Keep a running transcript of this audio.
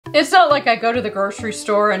It's not like I go to the grocery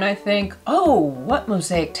store and I think, oh, what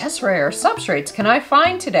Mosaic Tesserae or substrates can I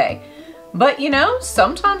find today? But you know,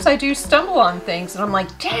 sometimes I do stumble on things and I'm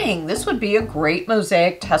like, dang, this would be a great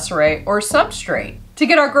Mosaic Tesserae or substrate. To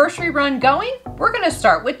get our grocery run going, we're going to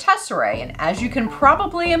start with Tesserae, and as you can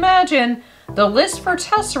probably imagine, the list for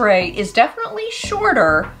Tesserae is definitely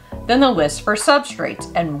shorter than the list for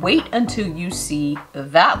substrates, and wait until you see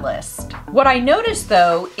that list. What I noticed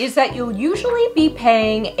though is that you'll usually be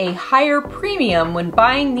paying a higher premium when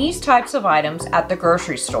buying these types of items at the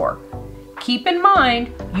grocery store. Keep in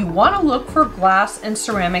mind, you want to look for glass and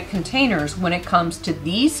ceramic containers when it comes to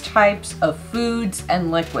these types of foods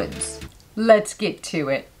and liquids. Let's get to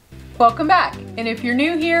it. Welcome back, and if you're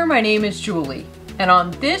new here, my name is Julie, and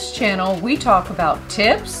on this channel we talk about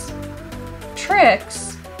tips,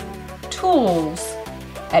 tricks, tools,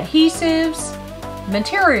 adhesives,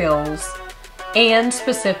 materials, and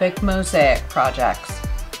specific mosaic projects,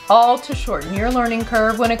 all to shorten your learning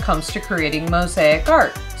curve when it comes to creating mosaic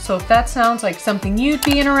art. So if that sounds like something you'd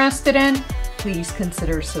be interested in, please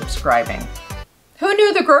consider subscribing. Who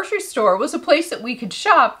knew the grocery store was a place that we could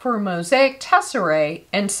shop for Mosaic Tesserae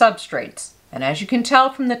and substrates? And as you can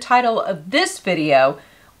tell from the title of this video,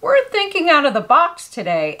 we're thinking out of the box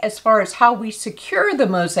today as far as how we secure the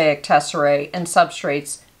Mosaic Tesserae and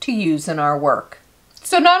substrates to use in our work.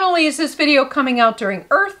 So not only is this video coming out during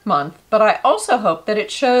Earth Month, but I also hope that it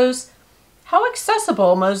shows how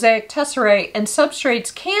accessible Mosaic Tesserae and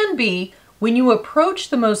substrates can be when you approach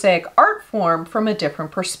the mosaic art form from a different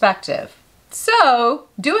perspective. So,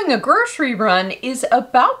 doing a grocery run is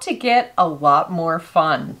about to get a lot more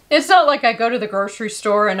fun. It's not like I go to the grocery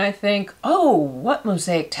store and I think, oh, what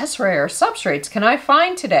Mosaic Tesserae or substrates can I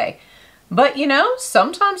find today? But you know,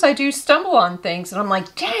 sometimes I do stumble on things and I'm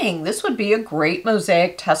like, dang, this would be a great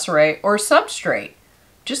Mosaic Tesserae or substrate.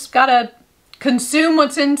 Just gotta consume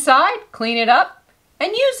what's inside, clean it up,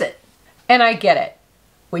 and use it. And I get it.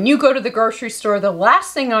 When you go to the grocery store, the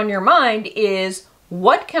last thing on your mind is,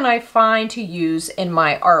 what can I find to use in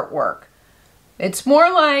my artwork? It's more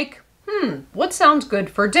like, what sounds good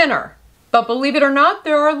for dinner? But believe it or not,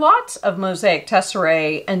 there are lots of Mosaic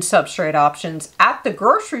Tesserae and substrate options at the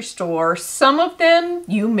grocery store. Some of them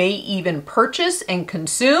you may even purchase and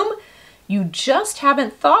consume. You just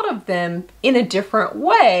haven't thought of them in a different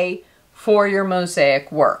way for your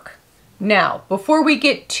mosaic work. Now, before we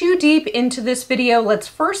get too deep into this video, let's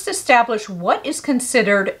first establish what is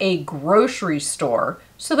considered a grocery store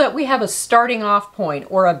so that we have a starting off point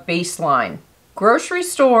or a baseline. Grocery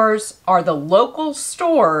stores are the local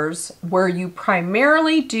stores where you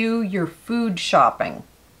primarily do your food shopping.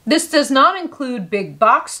 This does not include big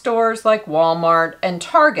box stores like Walmart and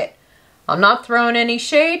Target. I'm not throwing any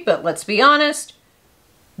shade, but let's be honest,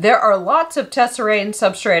 there are lots of Tesserae and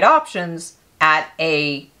substrate options at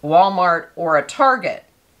a Walmart or a Target.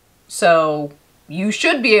 So you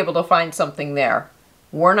should be able to find something there.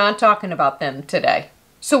 We're not talking about them today.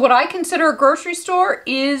 So what I consider a grocery store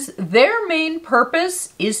is their main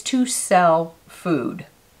purpose is to sell food.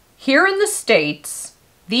 Here in the States,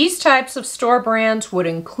 these types of store brands would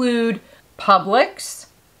include Publix,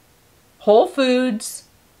 Whole Foods,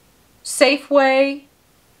 Safeway,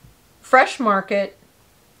 Fresh Market,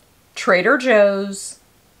 Trader Joe's,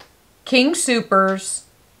 King Soopers,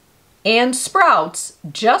 and Sprouts,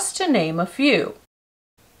 just to name a few.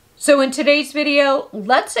 So in today's video,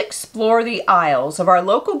 let's explore the aisles of our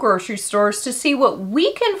local grocery stores to see what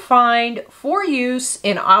we can find for use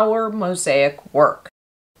in our mosaic work.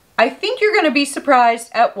 I think you're going to be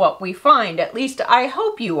surprised at what we find, at least I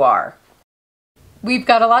hope you are. We've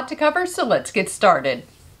got a lot to cover, so let's get started.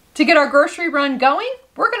 To get our grocery run going,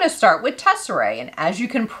 we're going to start with Tesserae, and as you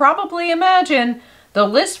can probably imagine, the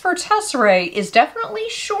list for Tesserae is definitely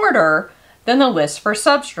shorter than the list for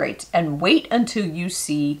substrates, and wait until you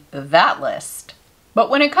see that list. But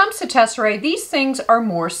when it comes to Tesserae, these things are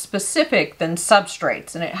more specific than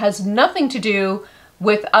substrates, and it has nothing to do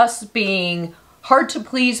with us being hard to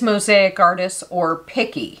please mosaic artists or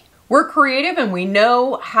picky. We're creative and we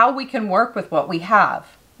know how we can work with what we have.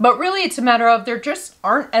 But really it's a matter of there just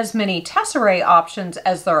aren't as many Tesserae options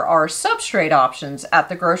as there are substrate options at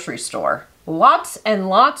the grocery store. Lots and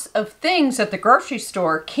lots of things at the grocery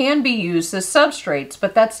store can be used as substrates,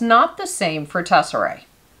 but that's not the same for Tesserae.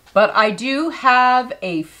 But I do have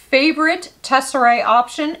a favorite Tesserae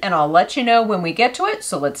option, and I'll let you know when we get to it,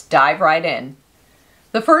 so let's dive right in.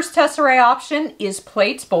 The first Tesserae option is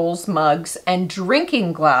plates, bowls, mugs, and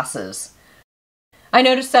drinking glasses. I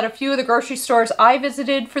noticed that a few of the grocery stores I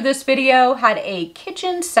visited for this video had a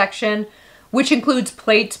kitchen section which includes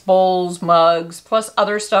plates, bowls, mugs, plus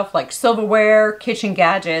other stuff like silverware, kitchen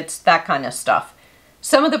gadgets, that kind of stuff.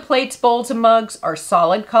 Some of the plates, bowls, and mugs are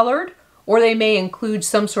solid colored, or they may include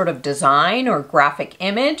some sort of design or graphic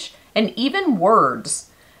image, and even words.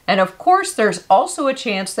 And of course, there's also a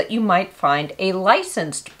chance that you might find a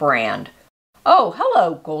licensed brand. Oh,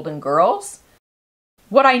 hello, Golden Girls.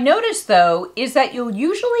 What I noticed though is that you'll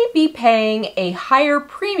usually be paying a higher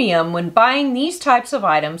premium when buying these types of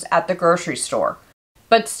items at the grocery store.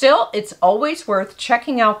 But still, it's always worth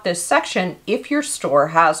checking out this section if your store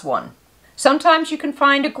has one. Sometimes you can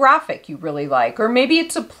find a graphic you really like, or maybe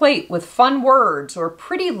it's a plate with fun words or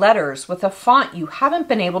pretty letters with a font you haven't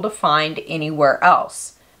been able to find anywhere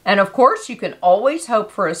else. And of course, you can always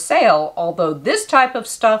hope for a sale, although this type of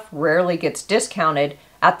stuff rarely gets discounted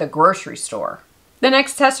at the grocery store. The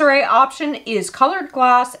next tesserae option is colored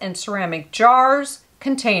glass and ceramic jars,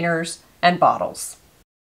 containers, and bottles.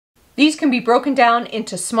 These can be broken down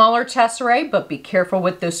into smaller tesserae, but be careful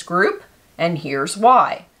with this group, and here's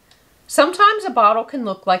why. Sometimes a bottle can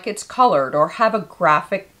look like it's colored or have a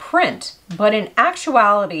graphic print, but in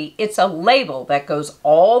actuality, it's a label that goes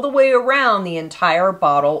all the way around the entire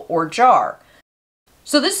bottle or jar.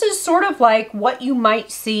 So this is sort of like what you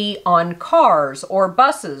might see on cars or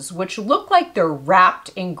buses, which look like they're wrapped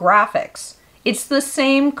in graphics. It's the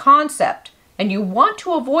same concept, and you want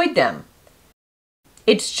to avoid them.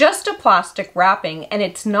 It's just a plastic wrapping, and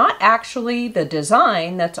it's not actually the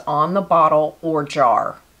design that's on the bottle or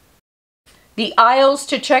jar. The aisles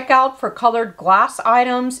to check out for colored glass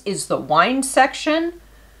items is the wine section,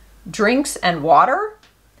 drinks and water,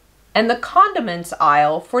 and the condiments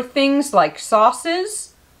aisle for things like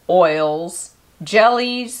sauces, oils,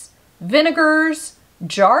 jellies, vinegars,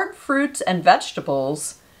 jarred fruits and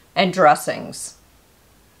vegetables, and dressings.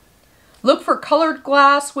 Look for colored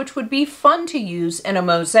glass, which would be fun to use in a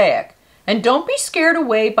mosaic, and don't be scared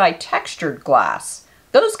away by textured glass.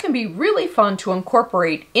 Those can be really fun to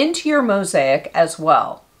incorporate into your mosaic as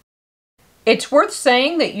well. It's worth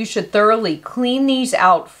saying that you should thoroughly clean these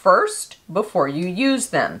out first before you use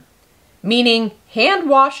them, meaning hand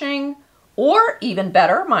washing, or even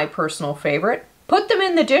better, my personal favorite, put them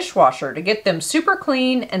in the dishwasher to get them super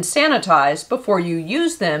clean and sanitized before you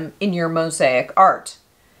use them in your mosaic art.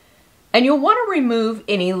 And you'll want to remove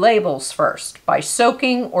any labels first by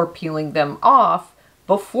soaking or peeling them off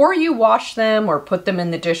before you wash them or put them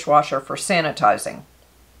in the dishwasher for sanitizing.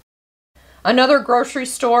 Another grocery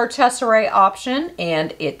store tesserae option,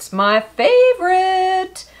 and it's my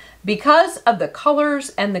favorite because of the colors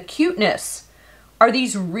and the cuteness, are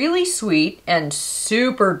these really sweet and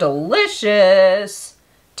super delicious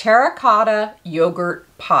terracotta yogurt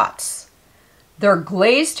pots. They're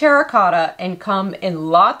glazed terracotta and come in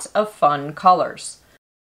lots of fun colors.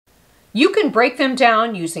 You can break them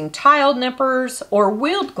down using tiled nippers or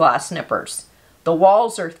wheeled glass nippers. The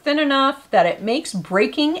walls are thin enough that it makes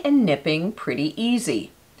breaking and nipping pretty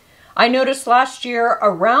easy. I noticed last year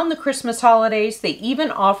around the Christmas holidays they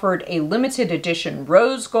even offered a limited edition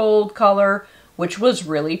rose gold color, which was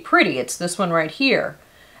really pretty. It's this one right here.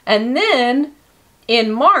 And then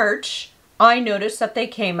in March, I noticed that they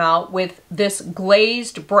came out with this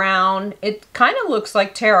glazed brown. It kind of looks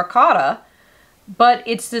like terracotta, but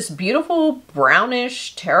it's this beautiful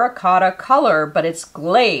brownish terracotta color, but it's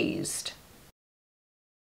glazed.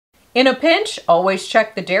 In a pinch, always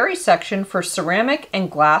check the dairy section for ceramic and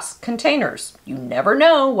glass containers. You never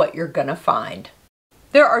know what you're gonna find.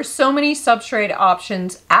 There are so many substrate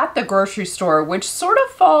options at the grocery store, which sort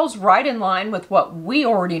of falls right in line with what we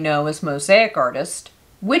already know as mosaic artists,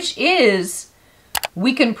 which is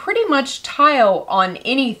we can pretty much tile on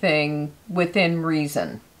anything within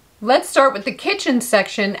reason. Let's start with the kitchen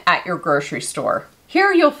section at your grocery store.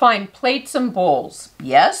 Here you'll find plates and bowls.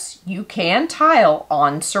 Yes, you can tile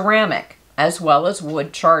on ceramic, as well as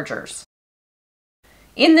wood chargers.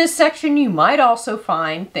 In this section you might also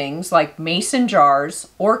find things like mason jars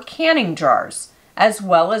or canning jars, as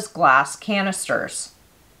well as glass canisters.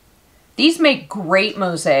 These make great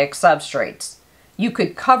mosaic substrates. You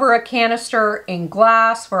could cover a canister in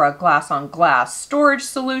glass for a glass-on-glass storage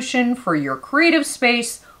solution for your creative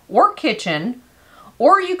space or kitchen,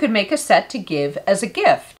 or you could make a set to give as a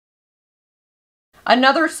gift.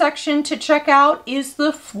 Another section to check out is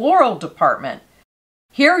the floral department.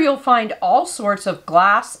 Here you'll find all sorts of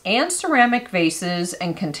glass and ceramic vases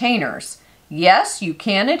and containers. Yes, you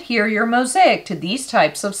can adhere your mosaic to these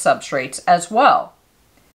types of substrates as well.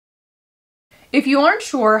 If you aren't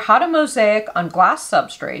sure how to mosaic on glass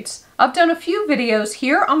substrates, I've done a few videos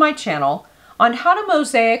here on my channel on how to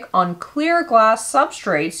mosaic on clear glass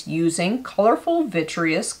substrates using colorful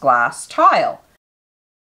vitreous glass tile.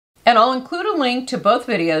 And I'll include a link to both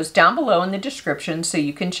videos down below in the description so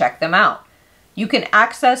you can check them out. You can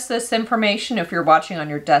access this information if you're watching on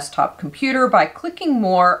your desktop computer by clicking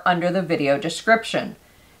more under the video description.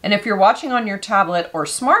 And if you're watching on your tablet or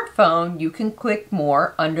smartphone, you can click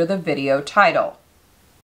more under the video title.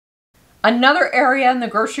 Another area in the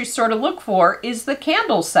grocery store to look for is the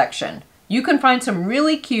candle section. You can find some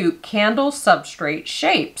really cute candle substrate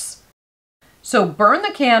shapes. So burn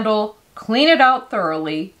the candle, clean it out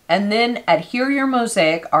thoroughly, and then adhere your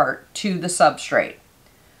mosaic art to the substrate.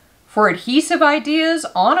 For adhesive ideas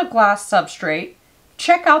on a glass substrate,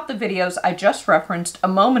 check out the videos I just referenced a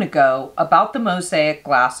moment ago about the mosaic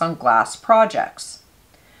glass on glass projects.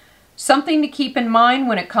 Something to keep in mind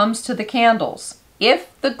when it comes to the candles.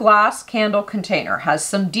 If the glass candle container has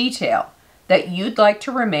some detail that you'd like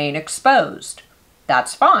to remain exposed,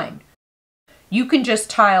 that's fine. You can just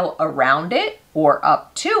tile around it or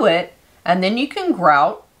up to it, and then you can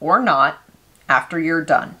grout or not after you're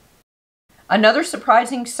done. Another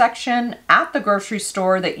surprising section at the grocery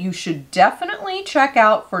store that you should definitely check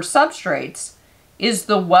out for substrates is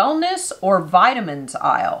the wellness or vitamins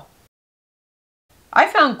aisle. I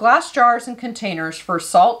found glass jars and containers for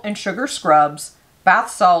salt and sugar scrubs,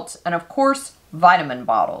 bath salts, and of course, vitamin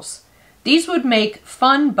bottles. These would make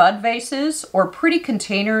fun bud vases or pretty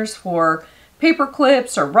containers for paper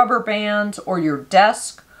clips or rubber bands or your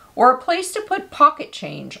desk or a place to put pocket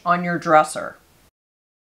change on your dresser.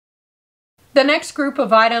 The next group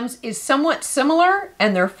of items is somewhat similar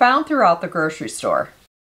and they're found throughout the grocery store.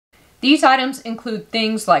 These items include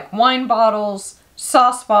things like wine bottles,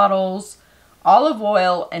 sauce bottles, olive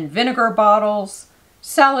oil and vinegar bottles,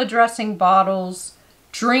 salad dressing bottles,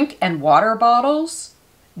 drink and water bottles,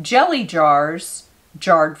 jelly jars,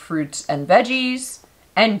 jarred fruits and veggies,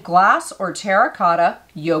 and glass or terracotta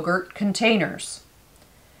yogurt containers.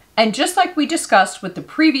 And just like we discussed with the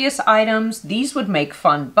previous items, these would make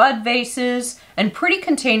fun bud vases and pretty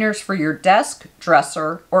containers for your desk,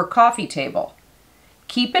 dresser, or coffee table.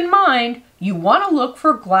 Keep in mind, you want to look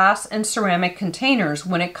for glass and ceramic containers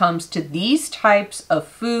when it comes to these types of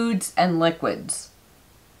foods and liquids.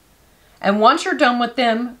 And once you're done with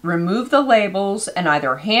them, remove the labels and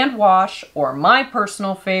either hand wash or, my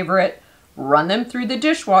personal favorite, run them through the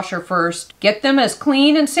dishwasher first. Get them as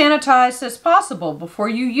clean and sanitized as possible before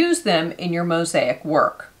you use them in your mosaic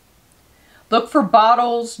work. Look for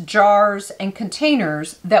bottles, jars, and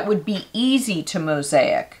containers that would be easy to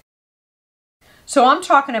mosaic. So I'm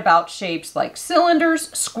talking about shapes like cylinders,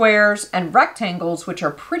 squares, and rectangles, which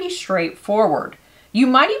are pretty straightforward. You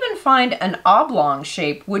might even find an oblong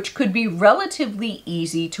shape which could be relatively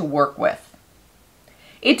easy to work with.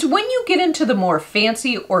 It's when you get into the more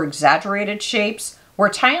fancy or exaggerated shapes where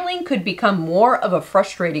tiling could become more of a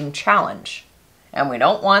frustrating challenge. And we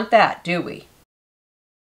don't want that, do we?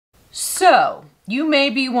 So, you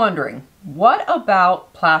may be wondering, what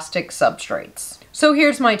about plastic substrates? So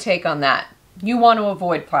here's my take on that. You want to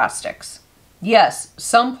avoid plastics. Yes,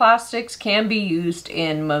 some plastics can be used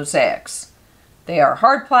in mosaics. They are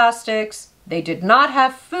hard plastics. They did not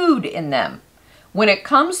have food in them. When it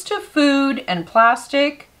comes to food and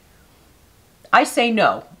plastic, I say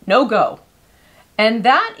no, no go. And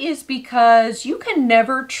that is because you can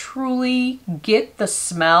never truly get the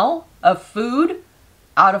smell of food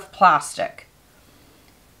out of plastic.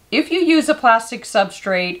 If you use a plastic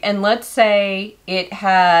substrate and let's say it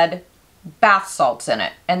had bath salts in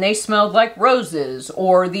it and they smelled like roses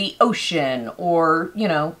or the ocean or,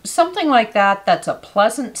 something like that that's a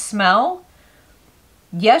pleasant smell,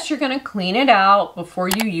 yes, you're going to clean it out before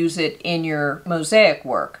you use it in your mosaic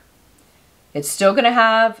work. It's still going to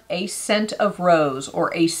have a scent of rose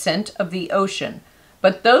or a scent of the ocean,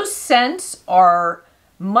 but those scents are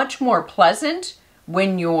much more pleasant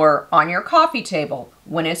when you're on your coffee table,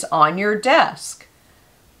 when it's on your desk.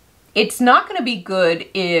 It's not going to be good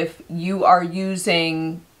if you are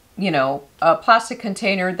using, a plastic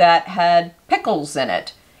container that had pickles in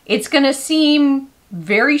it. It's going to seem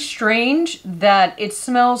very strange that it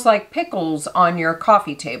smells like pickles on your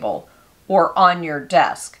coffee table or on your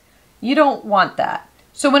desk. You don't want that.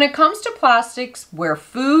 So when it comes to plastics where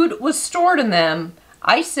food was stored in them,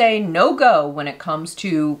 I say no go when it comes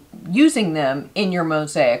to using them in your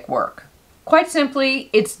mosaic work. Quite simply,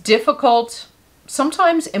 it's difficult,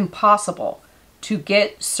 sometimes impossible, to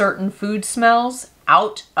get certain food smells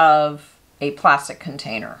out of a plastic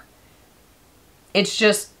container. It's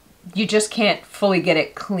just, you just can't fully get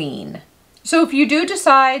it clean. So if you do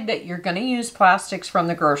decide that you're going to use plastics from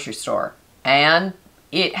the grocery store and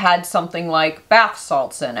it had something like bath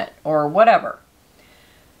salts in it or whatever,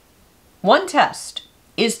 one test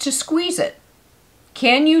is to squeeze it.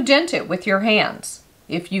 Can you dent it with your hands?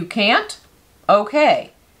 If you can't,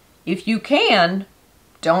 okay. If you can,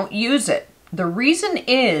 don't use it. The reason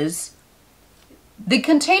is the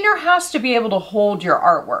container has to be able to hold your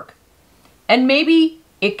artwork. And maybe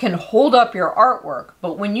it can hold up your artwork,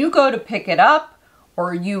 but when you go to pick it up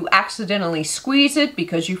or you accidentally squeeze it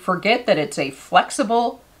because you forget that it's a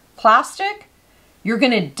flexible plastic, you're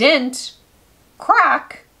going to dent,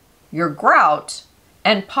 crack your grout,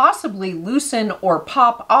 and possibly loosen or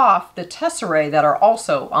pop off the tesserae that are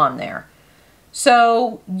also on there.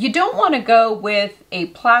 So you don't want to go with a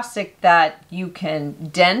plastic that you can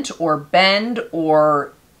dent or bend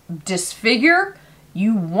or disfigure.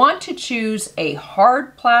 You want to choose a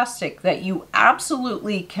hard plastic that you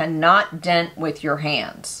absolutely cannot dent with your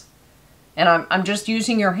hands. And I'm just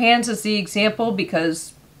using your hands as the example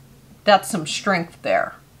because that's some strength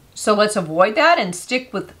there. So let's avoid that and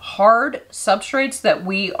stick with hard substrates that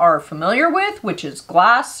we are familiar with, which is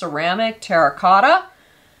glass, ceramic, terracotta.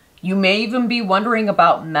 You may even be wondering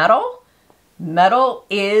about metal. Metal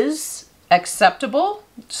is acceptable.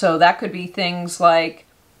 So that could be things like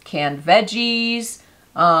canned veggies.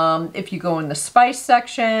 If you go in the spice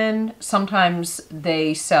section, sometimes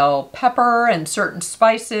they sell pepper and certain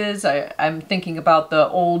spices. I'm thinking about the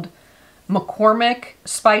old McCormick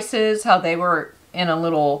spices, how they were in a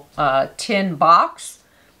little tin box.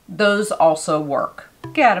 Those also work.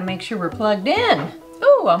 Gotta make sure we're plugged in.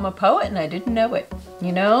 Ooh, I'm a poet and I didn't know it.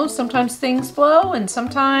 You know, sometimes things flow and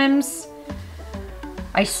sometimes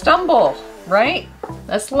I stumble, right?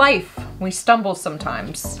 That's life. We stumble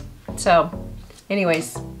sometimes. So,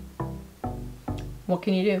 anyways, what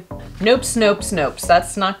can you do? Nopes, nopes, nopes.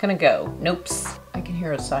 That's not gonna go. Nopes. I can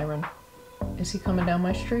hear a siren. Is he coming down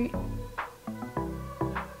my street?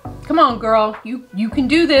 Come on, girl. You can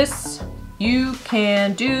do this. You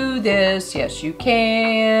can do this. Yes, you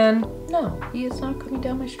can. No, he is not coming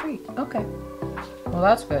down my street. Okay. Well,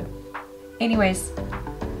 that's good. Anyways,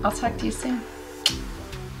 I'll talk to you soon.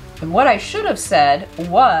 And what I should have said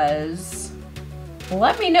was,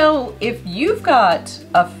 let me know if you've got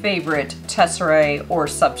a favorite tesserae or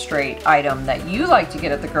substrate item that you like to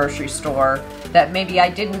get at the grocery store that maybe I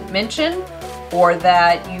didn't mention or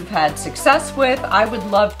that you've had success with. I would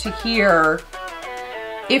love to hear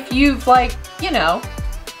if you've, like, you know,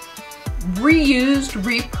 reused,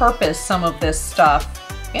 repurposed some of this stuff.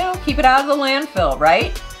 You know, keep it out of the landfill,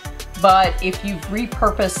 right? But if you've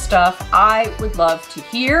repurposed stuff, I would love to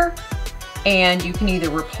hear. And you can either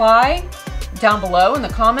reply down below in the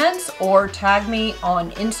comments or tag me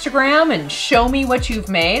on Instagram and show me what you've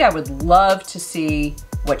made. I would love to see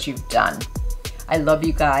what you've done. I love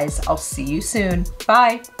you guys. I'll see you soon.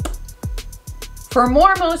 Bye. For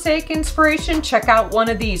more mosaic inspiration, check out one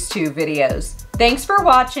of these two videos. Thanks for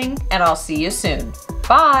watching, and I'll see you soon.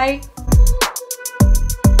 Bye.